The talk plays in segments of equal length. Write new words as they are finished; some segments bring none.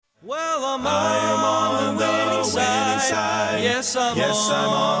I'm on the winning side. Yes, I'm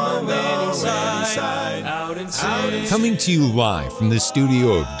on the winning side. Out and sing. Coming to you live from the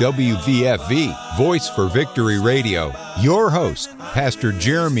studio of WVFV, Voice for Victory Radio, your host, Pastor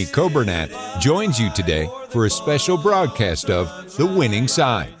Jeremy Coburnett, joins you today for a special broadcast of The Winning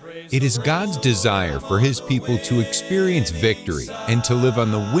Side. It is God's desire for His people to experience victory and to live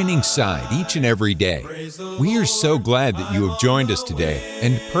on the winning side each and every day. We are so glad that you have joined us today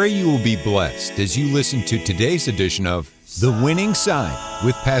and pray you will be blessed as you listen to today's edition of The Winning Side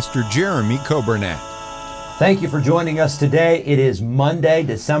with Pastor Jeremy Coburnett. Thank you for joining us today. It is Monday,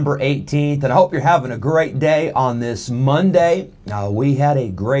 December 18th, and I hope you're having a great day on this Monday. We had a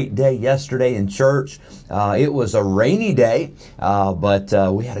great day yesterday in church. It was a rainy day, but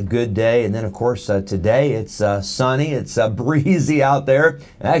we had a good day. And then, of course, today it's sunny. It's breezy out there.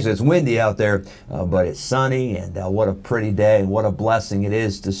 Actually, it's windy out there, but it's sunny, and what a pretty day and what a blessing it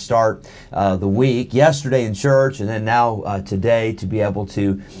is to start the week. Yesterday in church, and then now today to be able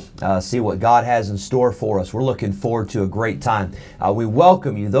to see what God has in store for us. We're looking forward to a great time. We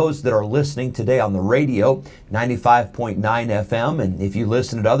welcome you, those that are listening today on the radio, 95.9 FM. And if you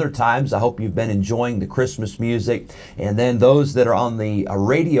listen at other times, I hope you've been enjoying the Christmas music. And then those that are on the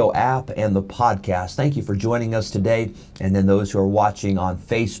radio app and the podcast, thank you for joining us today. And then those who are watching on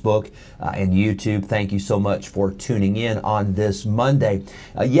Facebook and YouTube, thank you so much for tuning in on this Monday.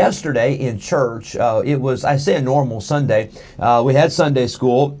 Yesterday in church, it was, I say, a normal Sunday. We had Sunday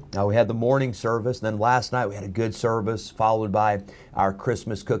school. We had the morning service, and then last night we had a good service followed by our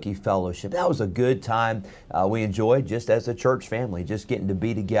Christmas cookie fellowship. That was a good time we enjoyed just as a church family, just getting to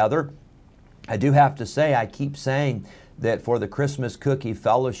be together. I do have to say, I keep saying that for the Christmas cookie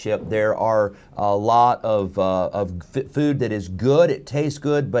fellowship, there are a lot of food that is good. It tastes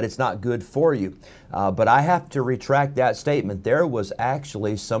good, but it's not good for you. But I have to retract that statement. There was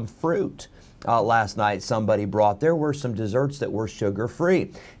actually some fruit. Last night somebody brought, there were some desserts that were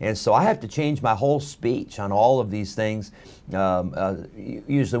sugar-free. And so I have to change my whole speech on all of these things.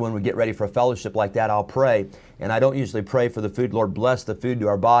 Usually when we get ready for a fellowship like that, I'll pray. And I don't usually pray for the food, Lord, bless the food to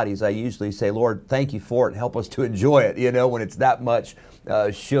our bodies. I usually say, Lord, thank you for it and help us to enjoy it, when it's that much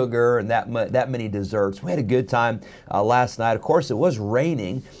sugar and that many desserts. We had a good time last night. Of course, it was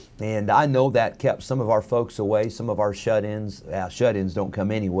raining. And I know that kept some of our folks away, some of our shut-ins. Shut-ins don't come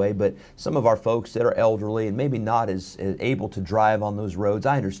anyway, but some of our folks that are elderly and maybe not as able to drive on those roads.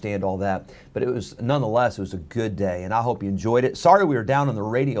 I understand all that, but nonetheless, it was a good day, and I hope you enjoyed it. Sorry we were down on the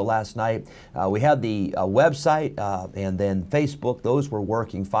radio last night. We had the website and then Facebook. Those were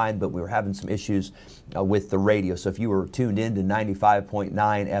working fine, but we were having some issues with the radio. So if you were tuned in to 95.9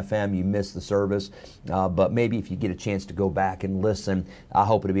 FM, you missed the service. But maybe if you get a chance to go back and listen, I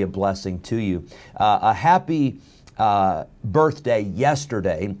hope it'll be a blessing to you. A happy birthday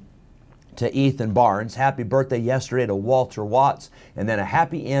yesterday to Ethan Barnes. Happy birthday yesterday to Walter Watts. And then a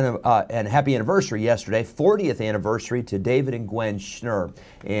happy anniversary yesterday, 40th anniversary to David and Gwen Schnur.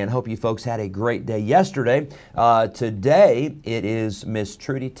 And hope you folks had a great day yesterday. Today it is Miss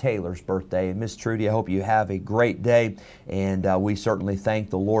Trudy Taylor's birthday. And Miss Trudy, I hope you have a great day. And we certainly thank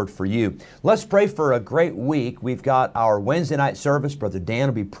the Lord for you. Let's pray for a great week. We've got our Wednesday night service. Brother Dan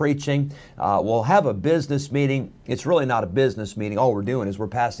will be preaching. We'll have a business meeting. It's really not a business meeting. All we're doing is we're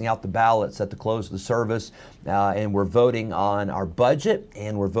passing out the ballots at the close of the service, and we're voting on our budget,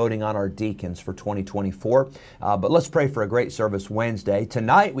 and we're voting on our deacons for 2024. But let's pray for a great service Wednesday.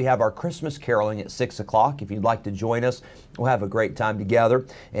 Tonight we have our Christmas caroling at 6 o'clock. If you'd like to join us, we'll have a great time together.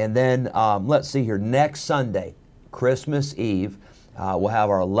 And then let's see here, next Sunday, Christmas Eve, we'll have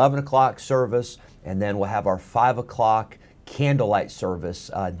our 11 o'clock service, and then we'll have our 5 o'clock candlelight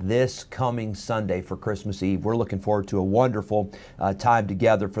service this coming Sunday for Christmas Eve. We're looking forward to a wonderful time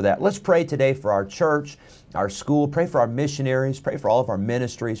together for that. Let's pray today for our church, our school, pray for our missionaries, pray for all of our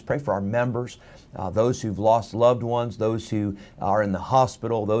ministries, pray for our members, those who've lost loved ones, those who are in the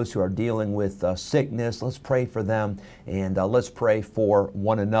hospital, those who are dealing with sickness. Let's pray for them, and let's pray for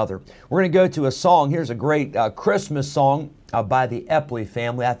one another. We're going to go to a song. Here's a great Christmas song by the Epley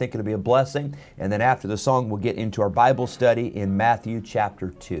family. I think it'll be a blessing. And then after the song, we'll get into our Bible study in Matthew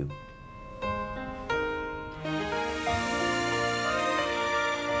chapter 2.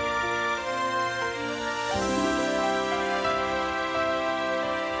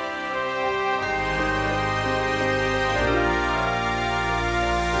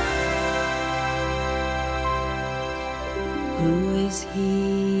 Who is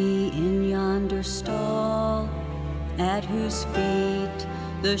he in yonder stall, at whose feet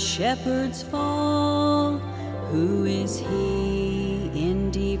the shepherds fall? Who is he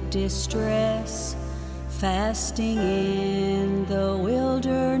in deep distress, fasting in the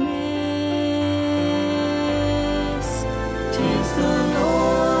wilderness?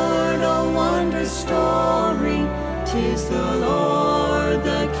 'Tis the Lord,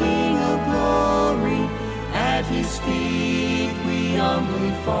 the King of glory. At His feet we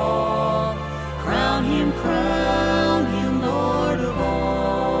humbly fall. Crown Him, Lord of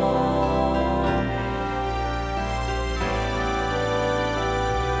all.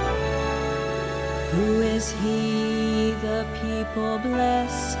 Who is He the people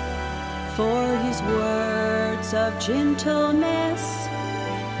bless for His words of gentleness?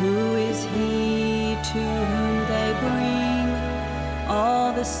 Who is He to whom they bring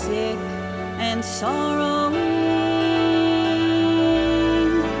all the sick and sorrowing?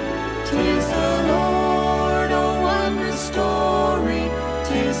 'Tis the Lord, oh wondrous story.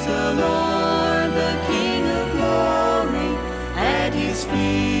 'Tis the Lord, the King of glory. At His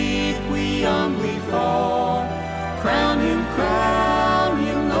feet we humbly fall. Crown Him,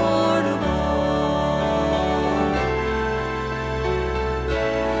 Lord of all.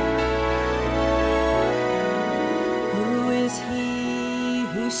 Who is He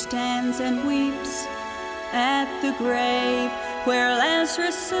who stands and weeps at the grave where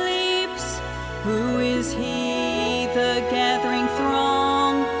Lazarus sleeps? Who is He the gathering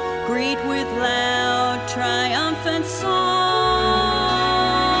throng greet with loud triumphant song?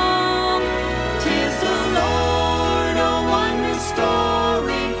 'Tis the Lord, oh wondrous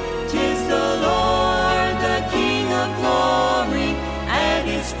story. 'Tis the Lord, the King of glory. At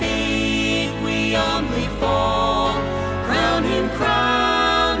His feet we humbly fall. Crown Him,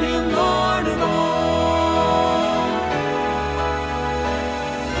 Lord of all.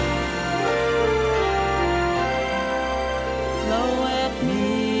 Lo, at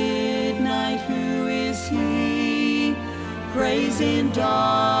midnight, who is He? Praise in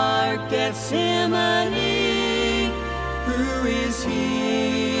dark Gethsemane. Who is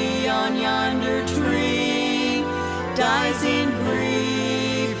He on yonder tree? Dies in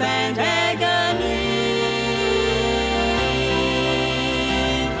grief and agony.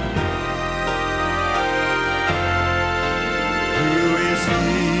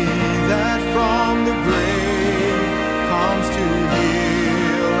 That from the grave comes to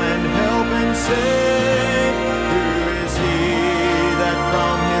heal and help and save? Who is He that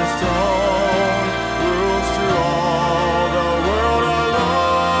from His throne rules through all the world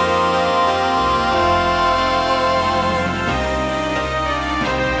alone?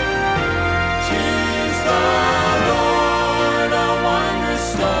 'Tis the Lord, a wondrous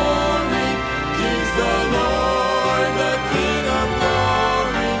story. 'Tis the Lord, the King of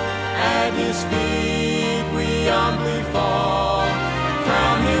glory. At His feet we humbly fall.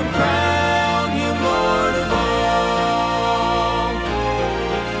 Crown Him, Lord of all.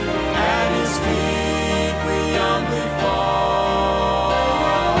 At His feet we humbly fall.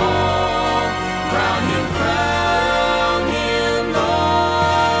 Crown Him,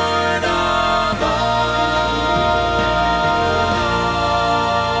 Lord of all.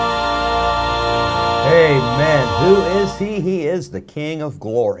 Amen. Who is He? He is the King of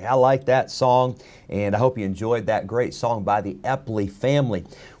glory. I like that song, and I hope you enjoyed that great song by the Epley family.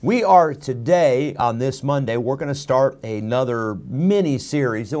 We are today, on this Monday, we're going to start another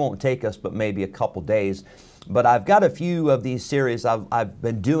mini-series. It won't take us but maybe a couple days. But I've got a few of these series I've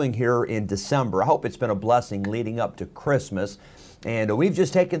been doing here in December. I hope it's been a blessing leading up to Christmas. And we've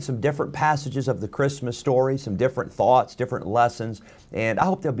just taken some different passages of the Christmas story, some different thoughts, different lessons, and I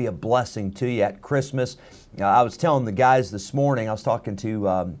hope they'll be a blessing to you at Christmas. I was telling the guys this morning, I was talking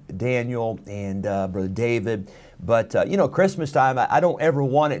to Daniel and Brother David, but Christmas time, I don't ever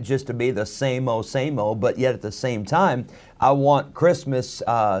want it just to be the same old, but yet at the same time, I want Christmas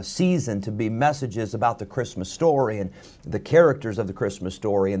season to be messages about the Christmas story and the characters of the Christmas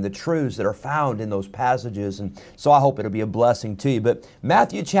story and the truths that are found in those passages. And so I hope it'll be a blessing to you. But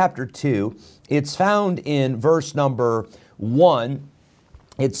Matthew chapter 2, it's found in verse number 1.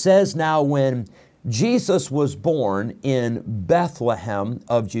 It says, "Now when Jesus was born in Bethlehem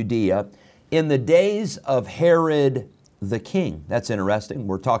of Judea in the days of Herod the king." That's interesting.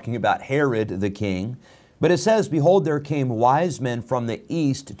 We're talking about Herod the king. But it says, "Behold, there came wise men from the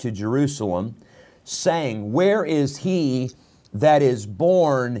east to Jerusalem, saying, Where is he that is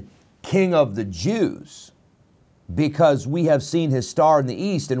born King of the Jews? Because we have seen his star in the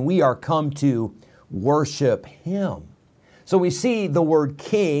east, and we are come to worship him." So we see the word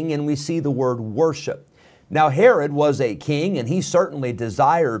king and we see the word worship. Now Herod was a king, and he certainly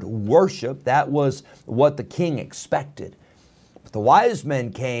desired worship. That was what the king expected. But the wise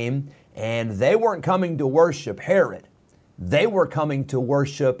men came, and they weren't coming to worship Herod. They were coming to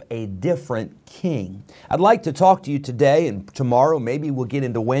worship a different king. I'd like to talk to you today and tomorrow, maybe we'll get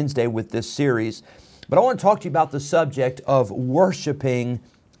into Wednesday with this series, but I want to talk to you about the subject of worshiping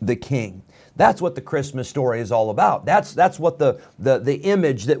the king. That's what the Christmas story is all about. That's what the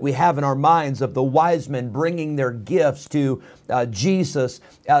image that we have in our minds of the wise men bringing their gifts to Jesus.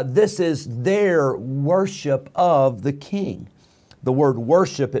 This is their worship of the King. The word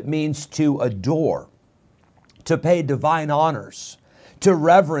worship, it means to adore, to pay divine honors, to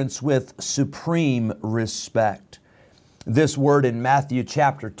reverence with supreme respect. This word in Matthew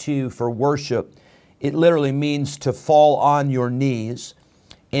chapter 2 for worship, it literally means to fall on your knees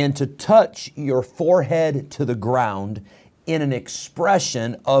and to touch your forehead to the ground in an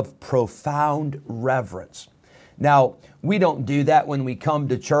expression of profound reverence. Now, we don't do that when we come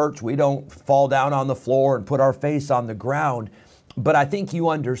to church. We don't fall down on the floor and put our face on the ground. But I think you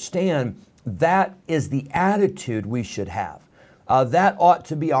understand that is the attitude we should have. That ought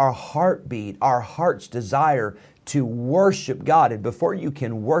to be our heartbeat, our heart's desire to worship God. And before you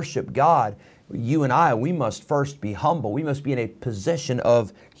can worship God, you and I, we must first be humble. We must be in a position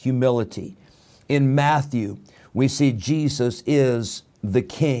of humility. In Matthew, we see Jesus is the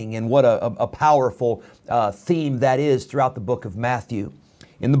King, and what a powerful theme that is throughout the book of Matthew.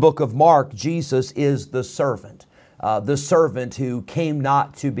 In the book of Mark, Jesus is the servant who came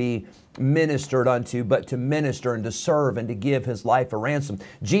not to be ministered unto, but to minister and to serve and to give his life a ransom.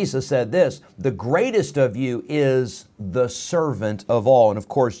 Jesus said this, the greatest of you is the servant of all. And of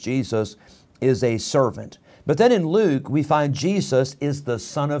course, Jesus is a servant. But then in Luke, we find Jesus is the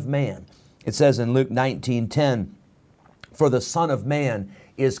Son of Man. It says in Luke 19:10, for the Son of Man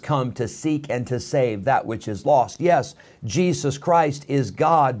is come to seek and to save that which is lost. Yes, Jesus Christ is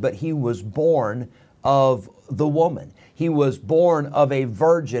God, but he was born of the woman. He was born of a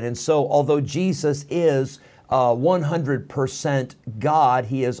virgin. And so although Jesus is 100% God,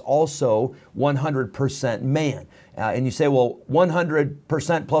 he is also 100% man. And you say, well,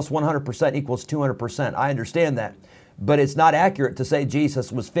 100% plus 100% equals 200%. I understand that. But it's not accurate to say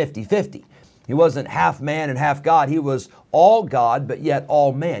Jesus was 50-50. He wasn't half man and half God. He was all God, but yet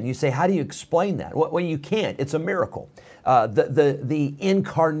all man. You say, how do you explain that? Well, you can't. It's a miracle. The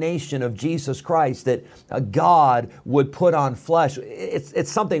incarnation of Jesus Christ, that God would put on flesh,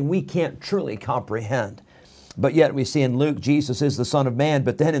 it's something we can't truly comprehend. But yet we see in Luke, Jesus is the Son of Man.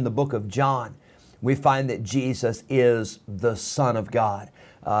 But then in the book of John, we find that Jesus is the Son of God.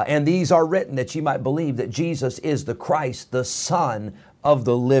 And these are written that you might believe that Jesus is the Christ, the Son of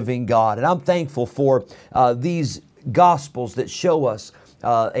the living God. And I'm thankful for these Gospels that show us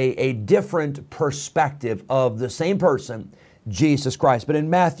a different perspective of the same person, Jesus Christ. But in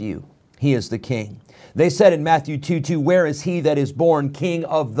Matthew, he is the King. They said in Matthew 2:2, where is he that is born King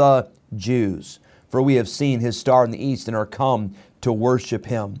of the Jews? For we have seen his star in the east and are come to worship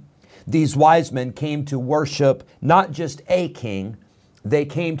him. These wise men came to worship not just a king, they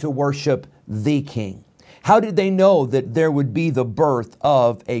came to worship the King. How did they know that there would be the birth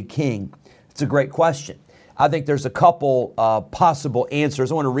of a king? It's a great question. I think there's a couple possible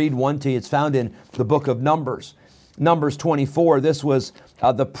answers. I want to read one to you. It's found in the book of Numbers. Numbers 24. This was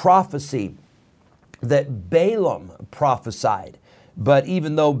the prophecy that Balaam prophesied. But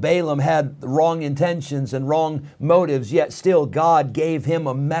even though Balaam had wrong intentions and wrong motives, yet still God gave him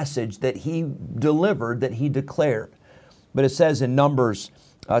a message that he delivered, that he declared. But it says in Numbers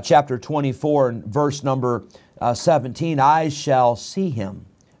chapter 24 and verse number 17, I shall see him,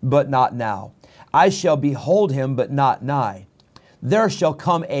 but not now. I shall behold him, but not nigh. There shall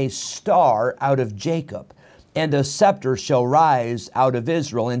come a star out of Jacob, and a scepter shall rise out of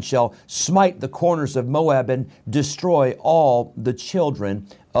Israel, and shall smite the corners of Moab and destroy all the children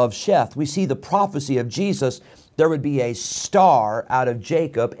of Sheth. We see the prophecy of Jesus. There would be a star out of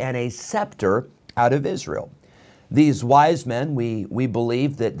Jacob and a scepter out of Israel. These wise men, we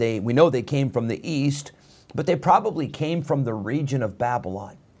believe that we know they came from the east, but they probably came from the region of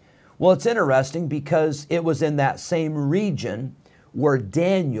Babylon. Well, it's interesting because it was in that same region where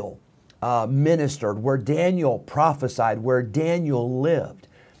Daniel ministered, where Daniel prophesied, where Daniel lived.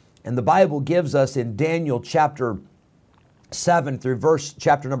 And the Bible gives us in Daniel chapter 7 through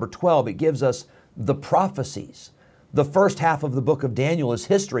chapter number 12, it gives us the prophecies. The first half of the book of Daniel is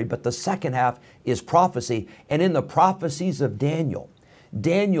history, but the second half is prophecy. And in the prophecies of Daniel,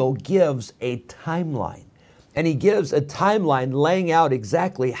 Daniel gives a timeline. And he gives a timeline laying out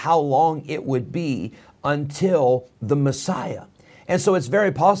exactly how long it would be until the Messiah. And so it's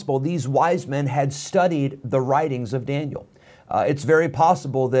very possible these wise men had studied the writings of Daniel. It's very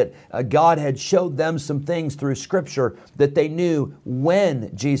possible that God had showed them some things through Scripture that they knew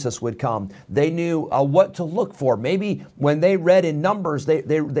when Jesus would come. They knew what to look for. Maybe when they read in Numbers,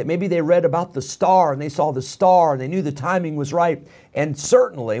 maybe they read about the star and they saw the star and they knew the timing was right. And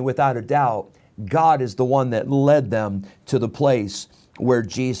certainly, without a doubt, God is the one that led them to the place where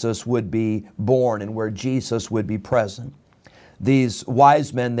Jesus would be born and where Jesus would be present. These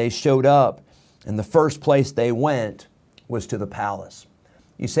wise men, they showed up, and the first place they went was to the palace.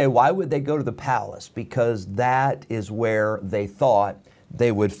 You say, why would they go to the palace? Because that is where they thought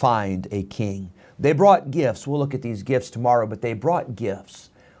they would find a king. They brought gifts. We'll look at these gifts tomorrow, but they brought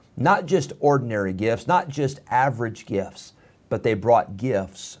gifts. Not just ordinary gifts, not just average gifts, but they brought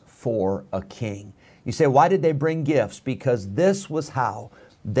gifts for a king. You say, why did they bring gifts? Because this was how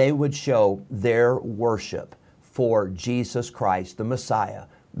they would show their worship for Jesus Christ, the Messiah,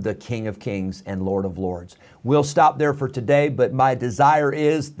 the King of Kings and Lord of Lords. We'll stop there for today, but my desire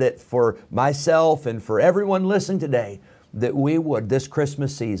is that for myself and for everyone listening today, that we would, this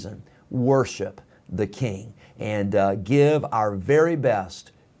Christmas season, worship the King and give our very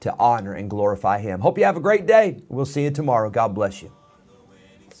best to honor and glorify Him. Hope you have a great day. We'll see you tomorrow. God bless you.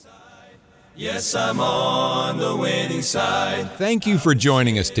 Yes, I'm on the winning side. Thank you for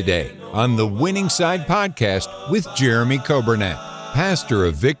joining us today on the Winning Side Podcast with Jeremy Coburnett, pastor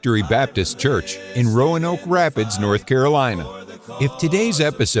of Victory Baptist Church in Roanoke Rapids, North Carolina. If today's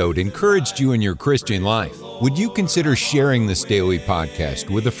episode encouraged you in your Christian life, would you consider sharing this daily podcast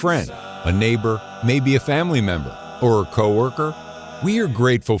with a friend, a neighbor, maybe a family member, or a coworker? We are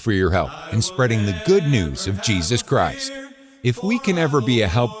grateful for your help in spreading the good news of Jesus Christ. If we can ever be a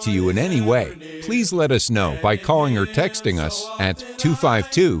help to you in any way, please let us know by calling or texting us at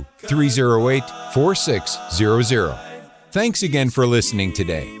 252-308-4600. Thanks again for listening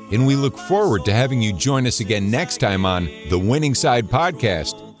today, and we look forward to having you join us again next time on the Winning Side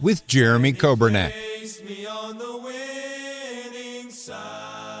Podcast with Jeremy Coburnett. Place me on the winning